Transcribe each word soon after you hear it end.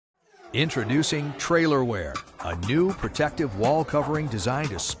Introducing TrailerWare, a new protective wall covering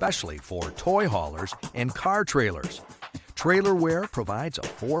designed especially for toy haulers and car trailers. TrailerWare provides a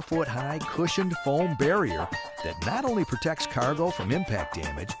 4-foot-high cushioned foam barrier that not only protects cargo from impact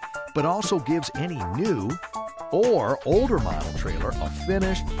damage, but also gives any new or older model trailer a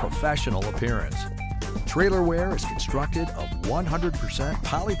finished, professional appearance. TrailerWare is constructed of 100%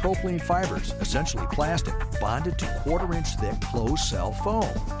 polypropylene fibers, essentially plastic, bonded to quarter-inch thick closed-cell foam.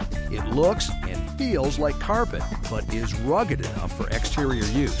 It looks and feels like carpet, but is rugged enough for exterior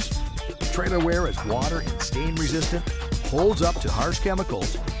use. TrailerWare is water and stain resistant, holds up to harsh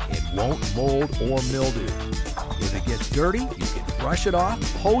chemicals, and won't mold or mildew. If it gets dirty, you can brush it off,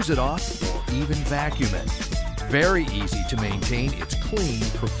 hose it off, or even vacuum it. Very easy to maintain its clean,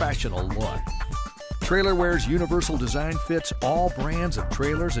 professional look. TrailerWare's universal design fits all brands of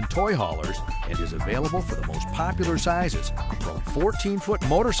trailers and toy haulers and is available for the most popular sizes, from 14-foot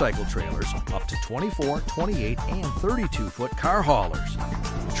motorcycle trailers up to 24, 28, and 32-foot car haulers.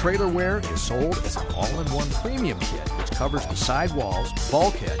 TrailerWare is sold as an all-in-one premium kit which covers the sidewalls,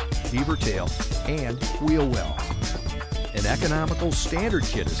 bulkhead, beaver tail, and wheel wells. An economical standard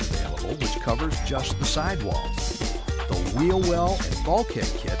kit is available which covers just the sidewalls. The wheel well and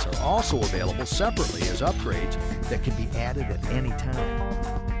bulkhead kits are also available separately as upgrades that can be added at any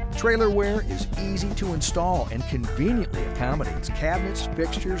time. TrailerWare is easy to install and conveniently accommodates cabinets,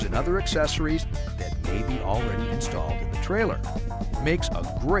 fixtures, and other accessories that may be already installed in the trailer. Makes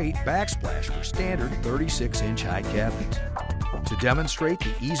a great backsplash for standard 36-inch high cabinets. To demonstrate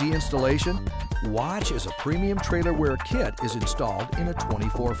the easy installation, watch as a premium TrailerWare kit is installed in a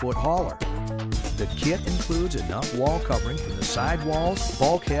 24-foot hauler. The kit includes enough wall covering for the sidewalls,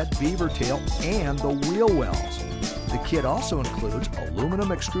 bulkhead, beaver tail, and the wheel wells. The kit also includes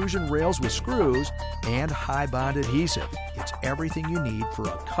aluminum extrusion rails with screws and high bond adhesive. It's everything you need for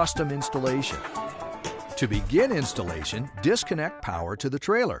a custom installation. To begin installation, disconnect power to the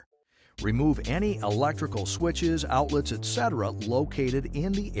trailer. Remove any electrical switches, outlets, etc. located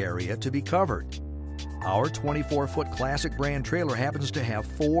in the area to be covered. Our 24-foot classic brand trailer happens to have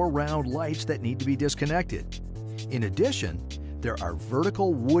 4 round lights that need to be disconnected. In addition, there are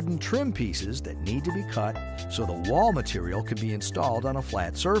vertical wooden trim pieces that need to be cut so the wall material can be installed on a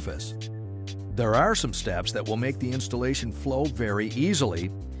flat surface. There are some steps that will make the installation flow very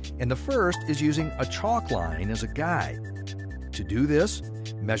easily, and the first is using a chalk line as a guide. To do this,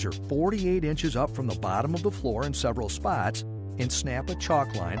 measure 48 inches up from the bottom of the floor in several spots and snap a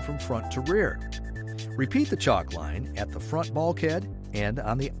chalk line from front to rear. Repeat the chalk line at the front bulkhead and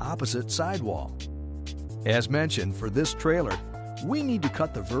on the opposite sidewall. As mentioned, for this trailer, we need to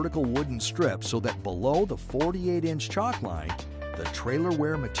cut the vertical wooden strip so that below the 48-inch chalk line, the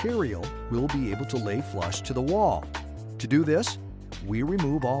TrailerWare material will be able to lay flush to the wall. To do this, we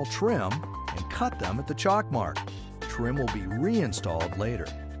remove all trim and cut them at the chalk mark. Trim will be reinstalled later.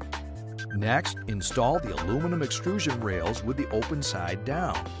 Next, install the aluminum extrusion rails with the open side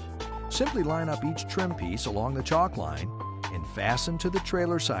down. Simply line up each trim piece along the chalk line and fasten to the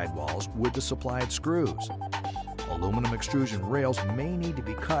trailer sidewalls with the supplied screws. Aluminum extrusion rails may need to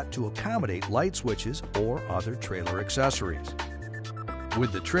be cut to accommodate light switches or other trailer accessories.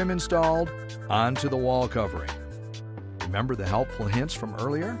 With the trim installed, onto the wall covering. Remember the helpful hints from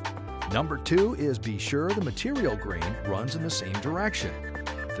earlier? Number 2 is be sure the material grain runs in the same direction.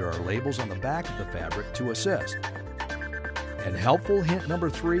 There are labels on the back of the fabric to assist. And helpful hint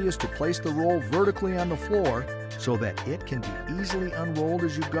number 3 is to place the roll vertically on the floor so that it can be easily unrolled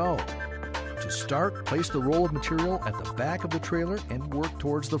as you go. To start, place the roll of material at the back of the trailer and work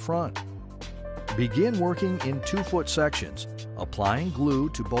towards the front. Begin working in 2-foot sections, applying glue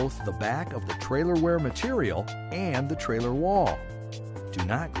to both the back of the TrailerWare material and the trailer wall. Do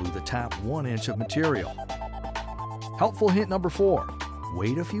not glue the top 1 inch of material. Helpful hint number 4.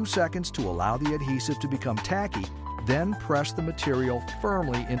 Wait a few seconds to allow the adhesive to become tacky, then press the material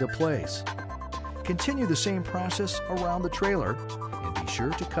firmly into place. Continue the same process around the trailer and be sure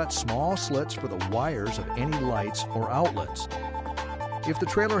to cut small slits for the wires of any lights or outlets. If the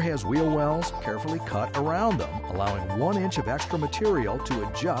trailer has wheel wells, carefully cut around them, allowing 1 inch of extra material to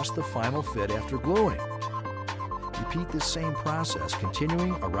adjust the final fit after gluing. Repeat this same process,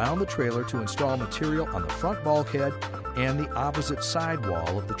 continuing around the trailer to install material on the front bulkhead and the opposite side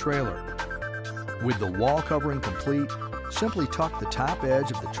wall of the trailer. With the wall covering complete, simply tuck the top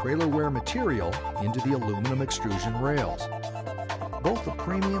edge of the TrailerWare material into the aluminum extrusion rails. Both the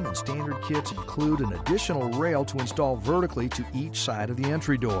premium and standard kits include an additional rail to install vertically to each side of the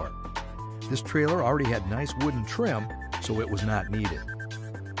entry door. This trailer already had nice wooden trim, so it was not needed.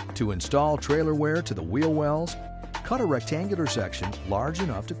 To install TrailerWare to the wheel wells, Cut a rectangular section large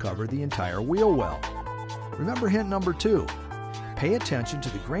enough to cover the entire wheel well. Remember hint number 2. Pay attention to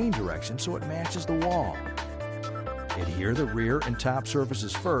the grain direction so it matches the wall. Adhere the rear and top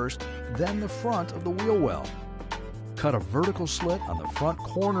surfaces first, then the front of the wheel well. Cut a vertical slit on the front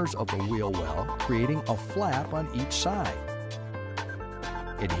corners of the wheel well, creating a flap on each side.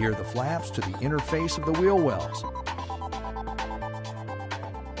 Adhere the flaps to the inner face of the wheel wells.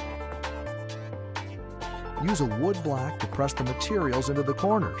 Use a wood block to press the materials into the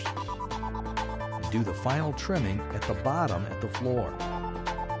corners. And do the final trimming at the bottom at the floor.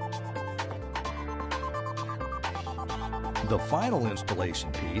 The final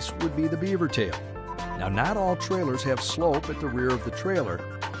installation piece would be the beaver tail. Now, not all trailers have slope at the rear of the trailer,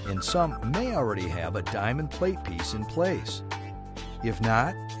 and some may already have a diamond plate piece in place. If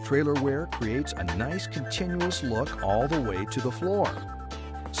not, TrailerWare creates a nice continuous look all the way to the floor.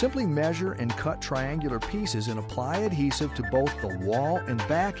 Simply measure and cut triangular pieces and apply adhesive to both the wall and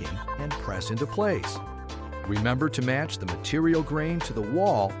backing and press into place. Remember to match the material grain to the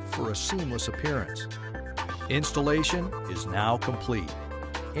wall for a seamless appearance. Installation is now complete.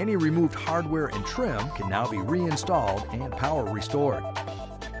 Any removed hardware and trim can now be reinstalled and power restored.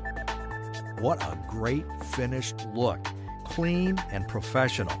 What a great finished look! Clean and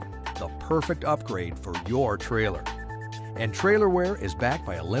professional. The perfect upgrade for your trailer. And TrailerWare is backed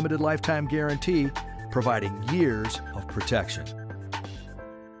by a limited lifetime guarantee, providing years of protection.